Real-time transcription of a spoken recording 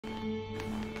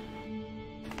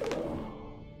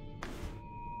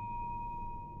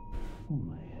Oh,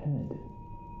 my head.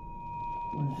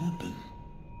 What happened?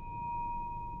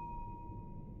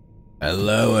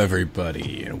 Hello,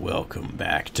 everybody, and welcome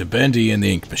back to Bendy and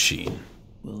the Ink Machine.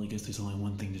 Well, I guess there's only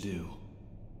one thing to do.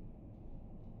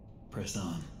 Press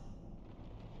on.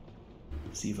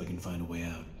 See if I can find a way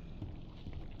out.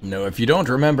 Now, if you don't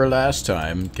remember last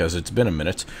time, because it's been a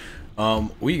minute,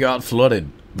 we got flooded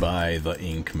by the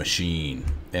Ink Machine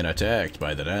and attacked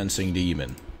by the Dancing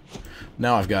Demon.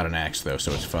 Now I've got an axe, though,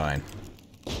 so it's fine.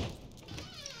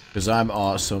 Because I'm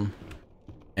awesome,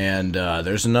 and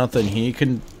there's nothing he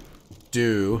can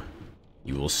do.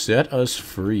 He will set us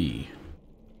free.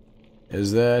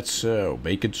 Is that so?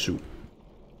 Bacon soup.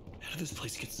 How did this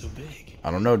place get so big?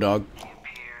 I don't know, dog. He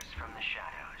appears from the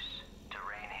shadows to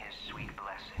rain his sweet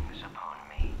blessings upon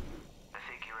me. The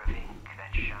figure of ink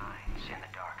that shines in the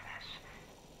darkness.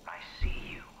 I see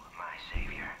you, my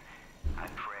savior. I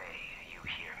pray you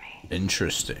hear me.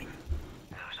 Interesting.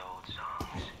 Those old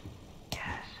songs.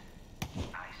 Yes,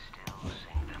 I still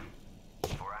sing them.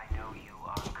 For I know you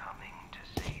are coming to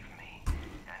save me,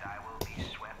 and I will be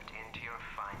swept into your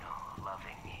final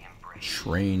loving embrace.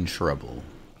 Train trouble.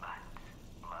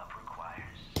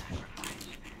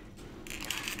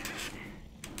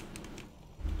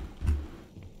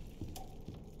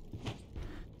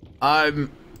 I'm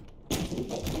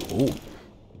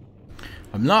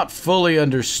not fully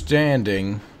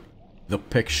understanding the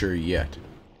picture yet.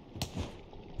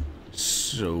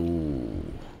 So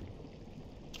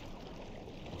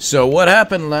what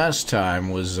happened last time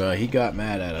was he got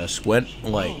mad at us, went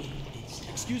like,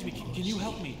 Excuse me, can you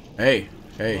help me? hey,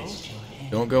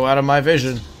 don't go out of my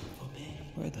vision.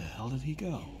 Where the hell did he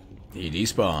go? He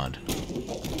despawned.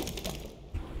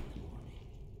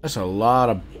 That's a lot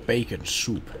of bacon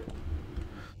soup.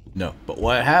 No, but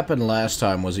what happened last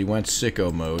time was he went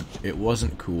sicko mode. It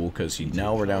wasn't cool because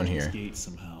now we're down here. Gate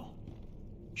somehow.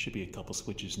 Should be a couple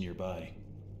switches nearby.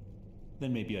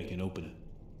 Then maybe I can open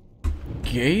it.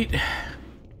 Gate?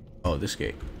 Oh, this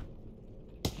gate.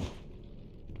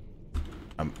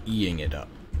 I'm E-ing it up.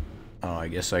 Oh, I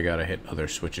guess I gotta hit other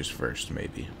switches first,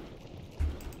 maybe.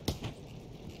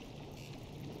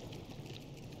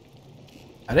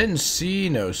 I didn't see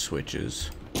no switches.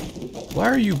 Why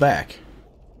are you back?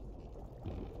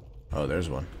 Oh, there's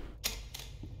one.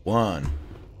 One.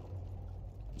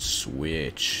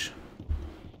 Switch.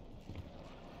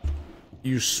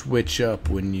 You switch up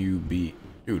when you beat...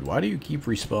 Dude, why do you keep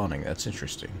respawning? That's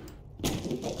interesting.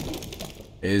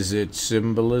 Is it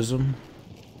symbolism?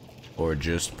 Or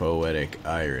just poetic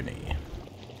irony?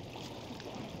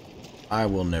 I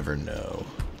will never know.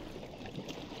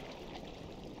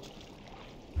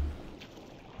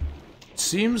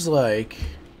 Seems like...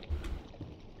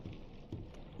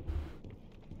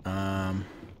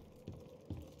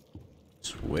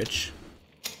 Switch.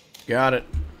 Got it.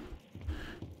 I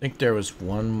think there was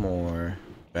one more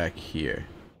back here.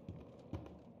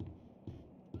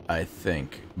 I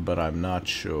think, but I'm not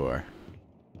sure.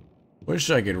 Wish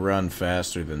I could run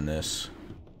faster than this.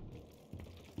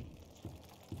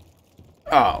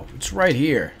 Oh, it's right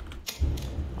here.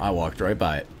 I walked right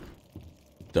by it.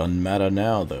 Doesn't matter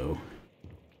now, though.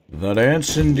 The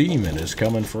Dancing Demon is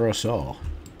coming for us all.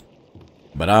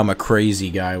 But I'm a crazy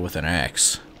guy with an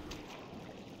axe.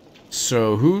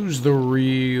 So who's the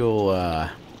real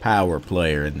power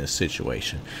player in this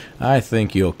situation? I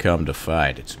think you'll come to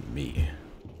find it's me.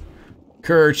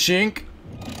 Kerchink.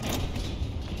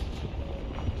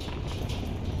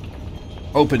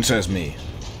 Open sesame.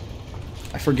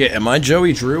 I forget, am I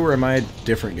Joey Drew or am I a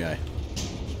different guy?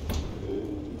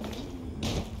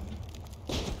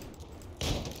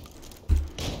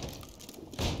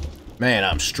 Man,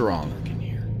 I'm strong.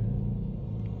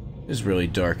 It's really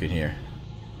dark in here.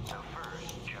 So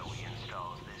first, Joey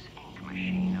installs this ink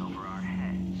machine over our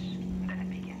heads. Then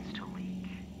it begins to leak.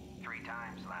 3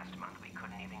 times last month we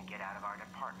couldn't even get out of our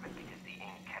department because the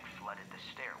ink had flooded the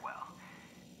stairwell.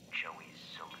 Joey's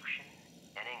solution?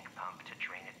 An ink pump to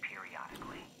drain it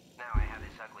periodically. Now I have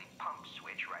this ugly pump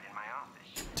switch right in my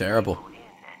office. Terrible. People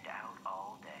in and out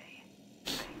all day.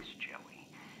 Thanks,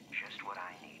 Joey. Just what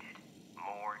I needed.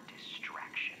 More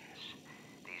distractions.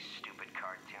 These stupid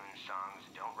cartoon songs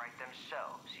don't write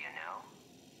themselves, you know?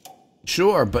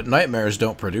 Sure, but nightmares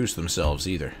don't produce themselves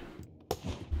either.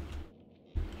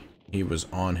 He was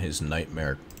on his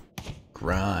nightmare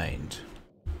grind.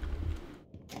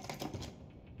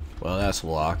 Well, that's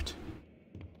locked.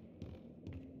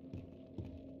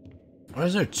 Why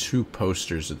is there 2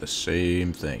 posters of the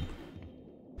same thing?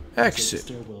 Exit.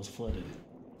 The stairwell's flooded.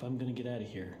 If I'm gonna get out of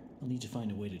here, I'll need to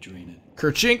find a way to drain it.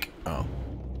 Kerchink. Oh.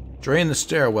 Drain the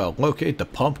stairwell. Locate the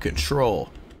pump control.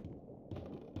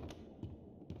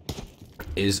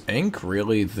 Is ink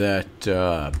really that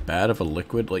bad of a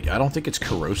liquid? Like, I don't think it's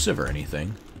corrosive or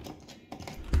anything.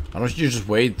 Why don't you just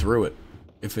wade through it?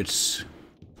 If it's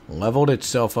leveled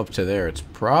itself up to there, it's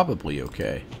probably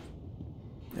okay.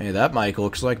 Hey, that mic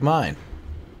looks like mine.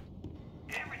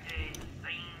 Every day the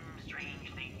same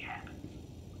strange thing happens.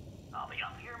 I'll be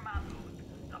up here in my booth,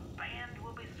 the band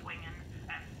will be swinging,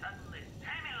 and suddenly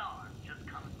Sammy Lawrence just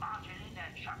comes marching in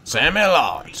and shuts Sammy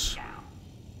Lawrence. down.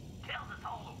 Tells us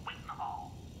all to wait in the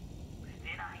hall.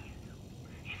 Then I hear him.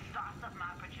 He starts up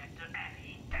my projector and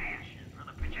he dashes for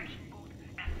the projection booth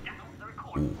and down the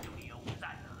recording studio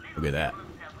beside the little Look at that.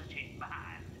 selfish hidden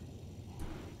behind.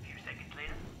 A few seconds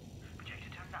later, projector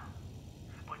turns on.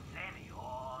 But Sammy,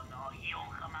 oh no, he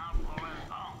don't come out for a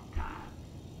long time.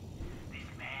 This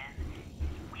man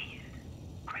is weird.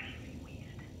 Crazy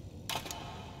weird.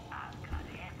 I've got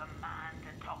half a mind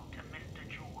to talk to Mr.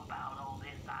 Drew about all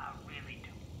this, I really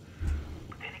do.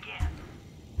 But then again,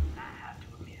 I have to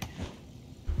admit,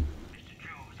 Mr.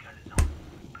 Drew's got his own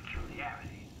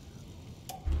peculiarities.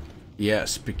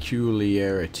 Yes,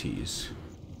 peculiarities.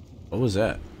 What was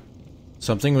that?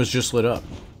 Something was just lit up.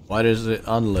 Why does it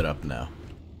unlit up now?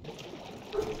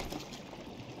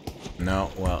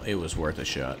 No, well, it was worth a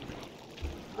shot.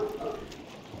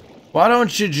 Why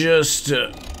don't you just...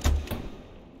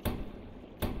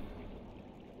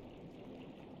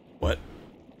 What?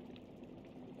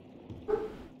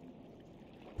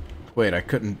 Wait, I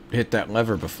couldn't hit that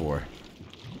lever before.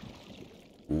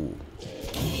 Ooh.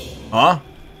 Huh?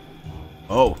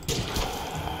 Oh.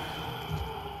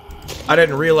 I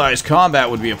didn't realize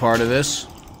combat would be a part of this.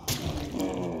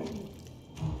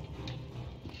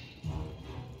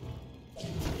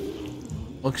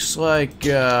 Looks like,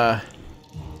 the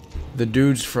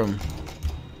dudes from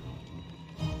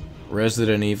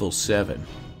Resident Evil 7.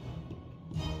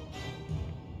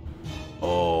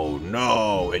 Oh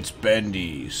no, it's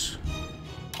Bendy's.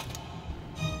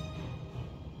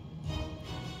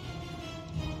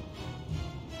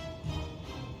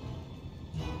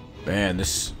 Man,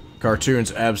 this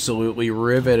cartoon's absolutely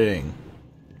riveting.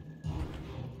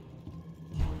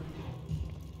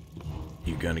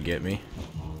 You gonna get me?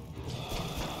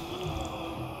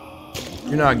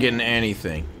 You're not getting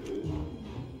anything.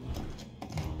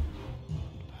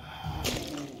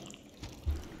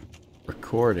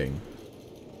 Recording.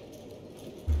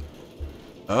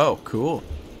 Oh, cool.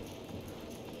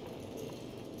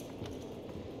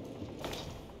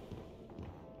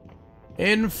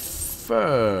 Info.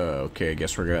 Okay, I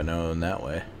guess we're going on that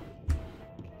way.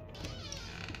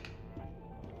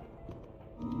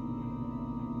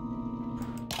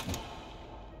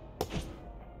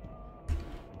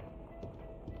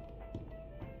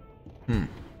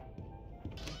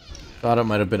 Thought it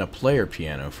might have been a player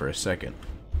piano for a second.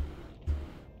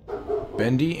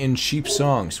 Bendy in Cheap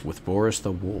Songs with Boris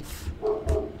the Wolf.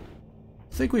 I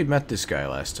think we met this guy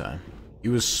last time. He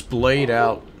was splayed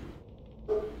out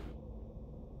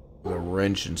with a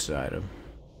wrench inside him.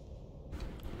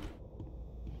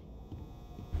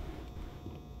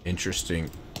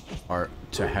 Interesting art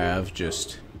to have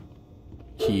just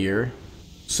here.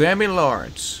 Sammy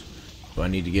Lawrence. Do I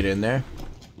need to get in there?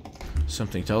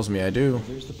 Something tells me I do. Well,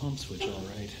 there's the pump switch, all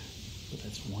right. But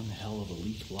that's one hell of a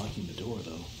leak blocking the door,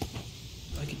 though.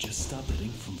 If I could just stop that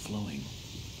ink from flowing,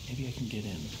 maybe I can get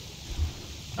in.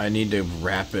 I need to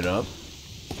wrap it up.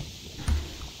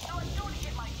 So I started to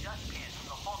get my dustpan from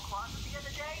the hall closet the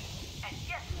other day, and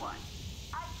guess what?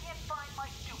 I can't find my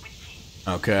stupid key.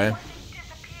 Okay. It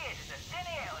disappeared into thin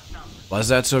air or something. Why is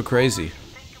that so crazy? I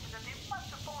think it was it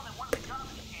must have fallen in one of the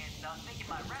garbage cans when I was making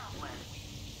my rounds last week.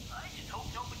 I just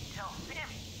hope nobody tells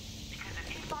Sammy, because if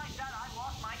he finds out I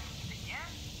lost my keys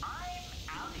again, I'm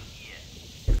out of here.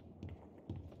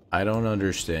 I don't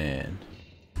understand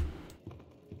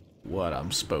what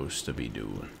I'm supposed to be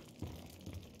doing.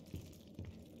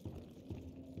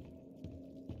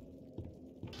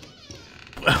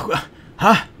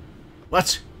 Huh?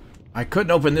 What? I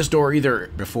couldn't open this door either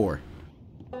before.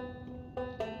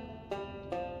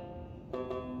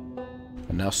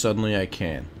 And now suddenly I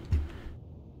can.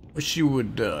 Wish you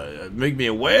would make me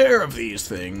aware of these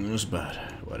things, but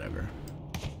whatever.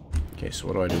 Okay, so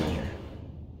what do I do in here?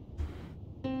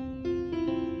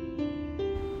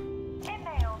 It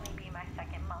may only be my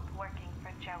second month working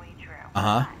for Joey Drew.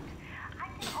 Uh-huh. But I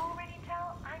can already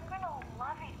tell I'm gonna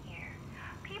love it here.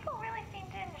 People really seem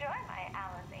to enjoy my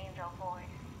Alice Angel voice.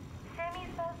 Sammy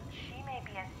says she may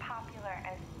be as popular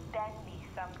as Bendy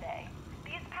someday.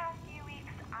 These past few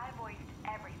weeks, I voiced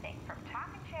everything from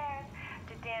talking chairs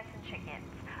to dancing chickens.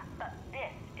 But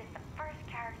this is the first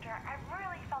character I've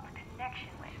really felt a connection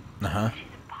with. Uh-huh. She's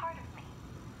a part of me.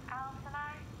 Alice and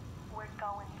I, we're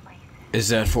going places. Is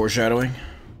that foreshadowing?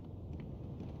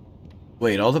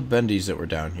 Wait, all the bendies that were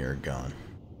down here are gone.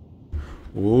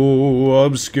 Oh,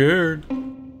 I'm scared.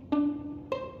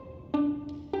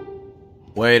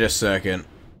 Wait a second.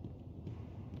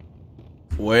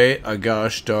 Wait a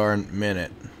gosh darn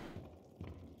minute.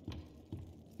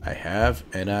 I have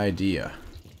an idea.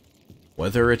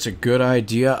 Whether it's a good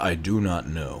idea, I do not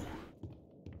know.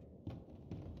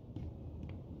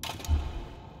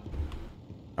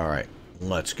 Alright,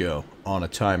 let's go. On a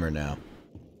timer now.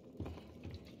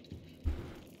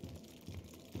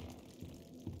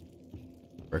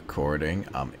 Recording,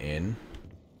 I'm in.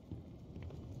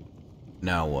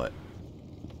 Now what?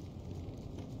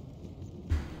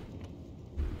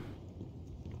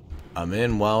 I'm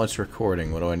in while it's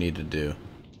recording. What do I need to do?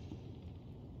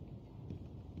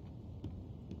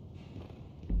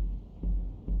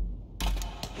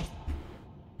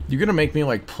 You gonna make me,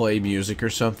 like, play music or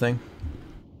something?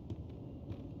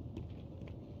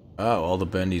 Oh, all the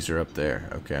bendies are up there.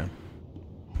 Okay.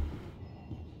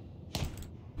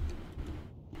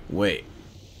 Wait.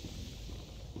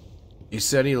 He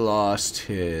said he lost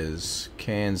his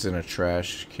cans in a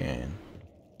trash can.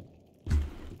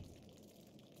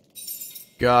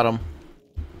 Got him.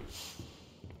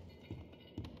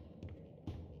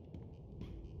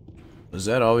 Was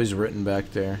that always written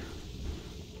back there?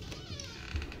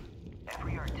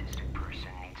 Every artistic person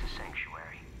needs a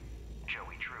sanctuary.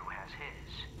 Joey Drew has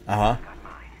his. Uh-huh. I've got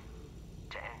mine.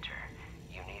 To enter,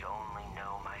 you need only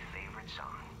know my favorite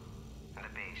song. The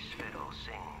bass fiddle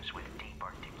sings with deep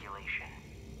articulation.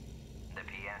 The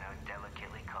piano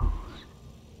delicately calls.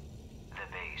 The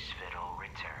bass fiddle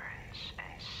returns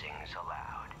and sings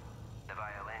aloud. The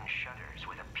violin shudders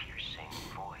with a piercing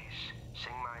voice.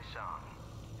 Sing my song,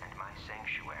 and my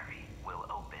sanctuary will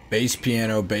open. Bass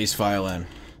piano, bass violin.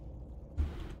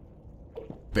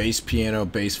 Bass piano,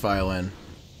 bass violin.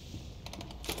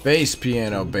 Bass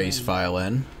piano, bass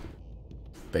violin.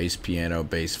 Bass piano,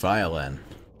 bass violin.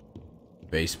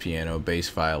 Bass piano, bass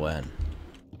violin.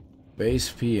 Bass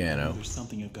piano. There's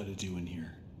something I've got to do in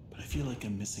here, but I feel like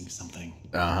I'm missing something.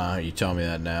 Uh-huh, you tell me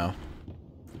that now.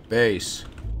 Bass.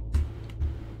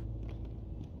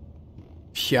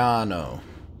 Piano.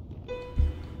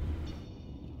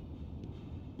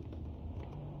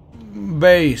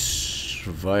 Bass.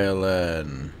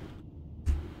 Violin.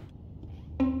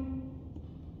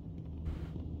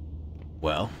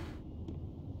 Well.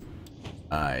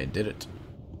 I did it.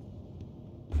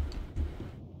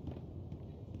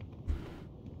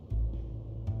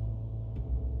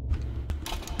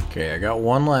 Okay, I got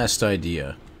one last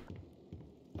idea.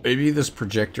 Maybe this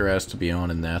projector has to be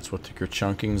on and that's what the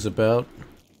Kerchunking's about.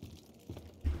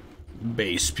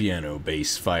 Bass piano,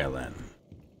 bass violin.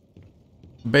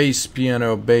 Bass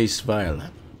piano, bass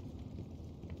violin.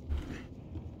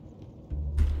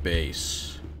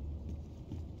 Bass.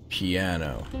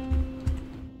 Piano.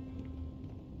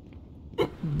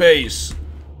 Bass.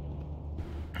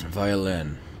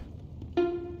 Violin.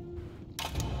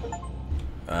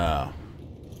 Oh.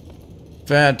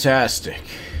 Fantastic.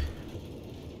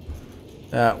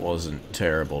 That wasn't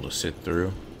terrible to sit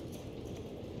through.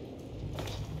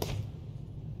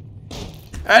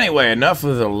 Anyway, enough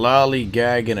of the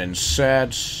lollygagging and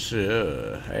sad.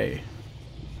 Hey.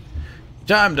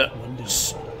 Time to.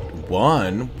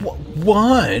 One?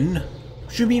 One?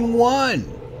 What do you mean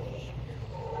one?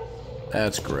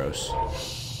 That's gross.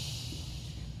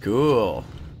 Cool.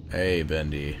 Hey,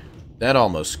 Bendy. That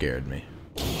almost scared me.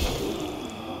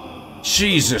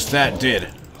 Jesus, that did.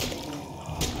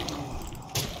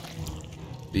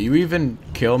 Do you even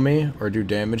kill me or do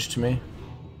damage to me?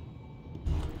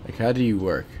 Like, how do you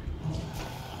work?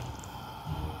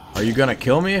 Are you gonna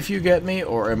kill me if you get me,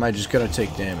 or am I just gonna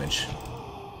take damage?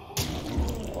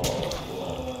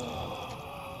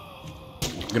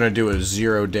 I'm gonna do a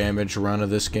 0 damage run of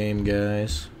this game,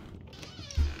 guys.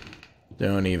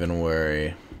 Don't even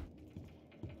worry.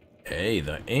 Hey,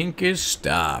 the ink is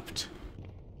stopped.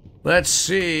 Let's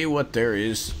see what there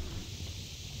is.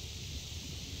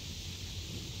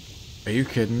 Are you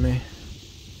kidding me?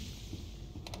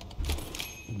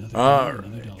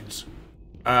 Alright.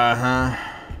 Uh-huh.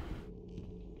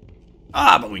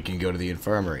 Ah, but we can go to the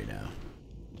infirmary now.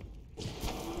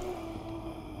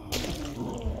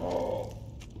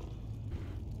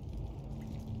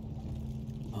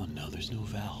 Oh no, there's no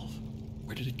valve.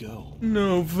 Where did it go?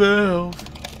 No valve.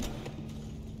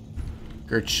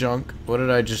 Kerchunk. What did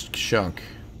I just chunk?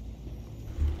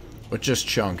 What just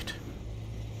chunked?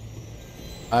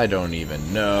 I don't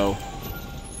even know.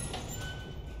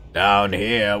 Down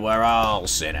here, we're all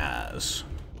sinners.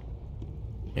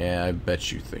 Yeah, I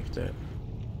bet you think that.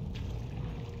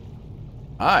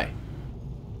 Hi.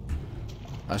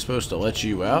 I supposed to let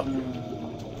you out?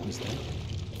 Was that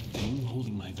thing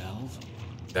holding my valve?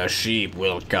 The sheep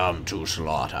will come to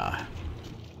slaughter.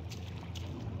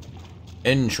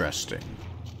 Interesting.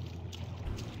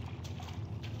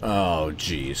 Oh,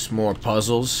 geez. More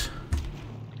puzzles?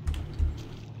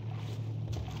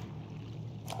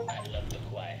 I love the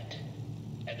quiet.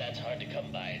 And that's hard to come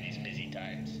by in these busy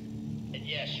times. And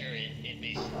yeah, sure, it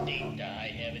may stink to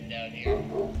high heaven down here,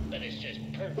 but it's just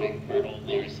perfect for an old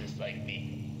lyricist like me.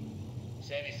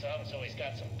 Sammy's songs always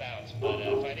got some bounce, but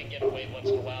if I didn't get away once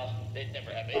in a while, they'd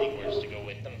never have any words to go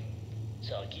with them.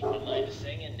 So I'll keep my mind to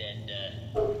singing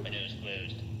and my nose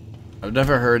closed. I've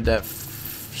never heard that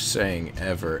saying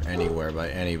ever anywhere by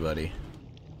anybody.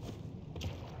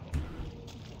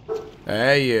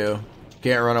 Hey, you.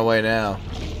 Can't run away now.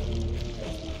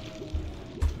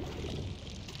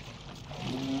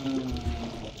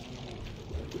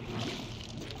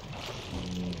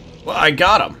 Well, I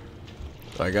got him.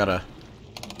 So I gotta...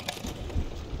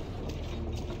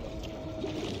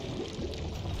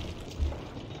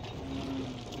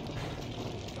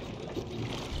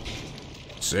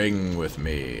 Sing with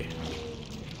me.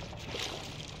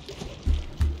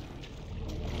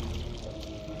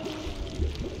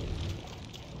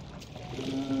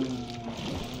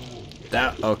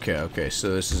 That, okay,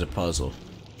 so this is a puzzle.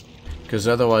 Because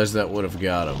otherwise that would have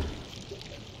got him.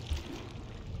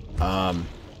 Am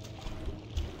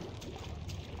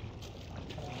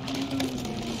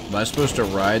I supposed to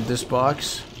ride this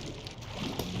box?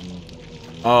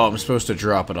 Oh, I'm supposed to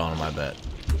drop it on him, I bet.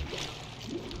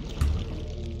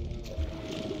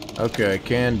 Okay,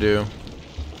 can do.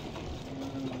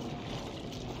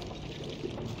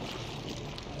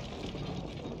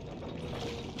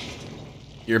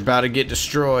 You're about to get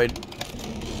destroyed.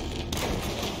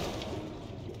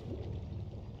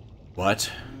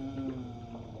 What?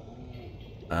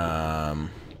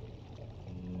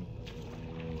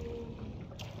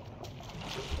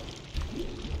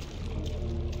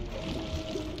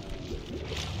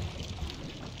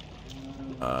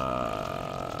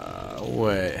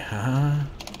 Wait, huh?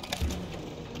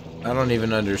 I don't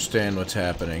even understand what's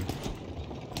happening.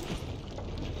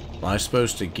 Am I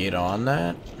supposed to get on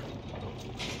that?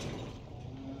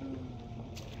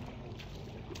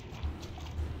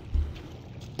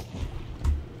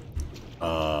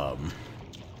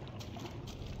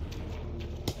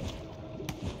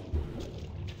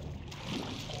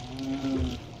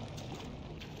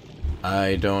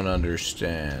 I don't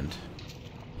understand.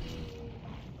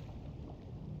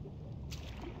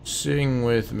 Sing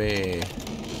with me.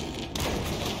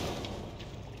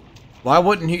 Why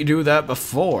wouldn't he do that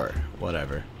before?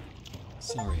 Whatever.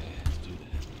 Sorry I had to do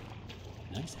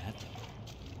that. Nice hat,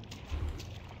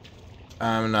 though.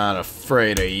 I'm not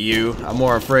afraid of you. I'm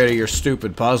more afraid of your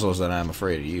stupid puzzles than I'm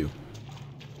afraid of you.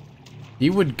 He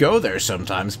would go there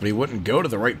sometimes, but he wouldn't go to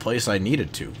the right place I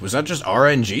needed to. Was that just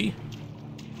RNG?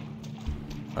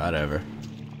 Whatever.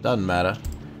 Doesn't matter.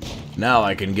 Now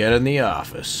I can get in the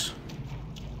office.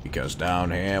 Because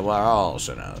down here we're all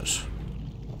sinners.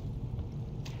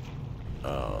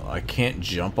 Oh, I can't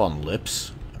jump on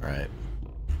lips? Alright.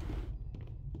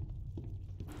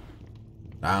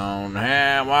 Down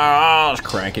here we're all...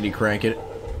 Crankety crank it.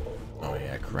 Oh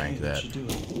yeah, crank that.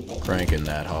 Cranking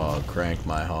that hog. Crank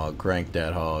my hog. Crank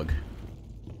that hog.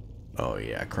 Oh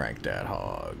yeah, crank that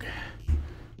hog.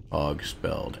 Hog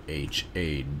spelled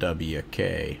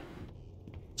H-A-W-K.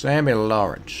 Sammy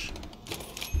Lawrence.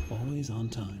 Always on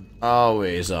time.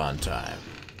 Always on time.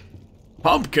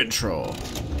 Pump control.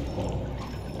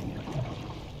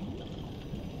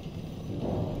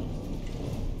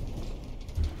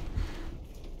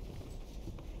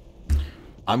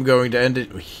 I'm going to end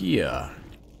it here.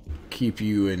 Keep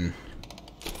you in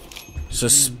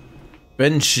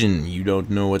suspension. You don't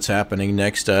know what's happening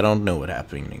next. I don't know what's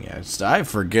happening next. I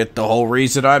forget the whole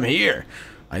reason I'm here.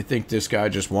 I think this guy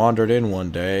just wandered in one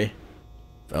day,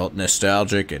 felt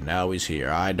nostalgic, and now he's here.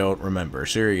 I don't remember,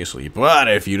 seriously. But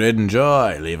if you did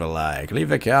enjoy, leave a like,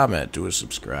 leave a comment, do a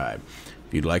subscribe.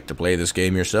 If you'd like to play this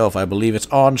game yourself, I believe it's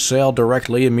on sale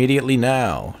directly immediately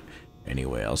now.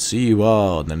 Anyway, I'll see you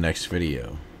all in the next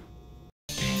video.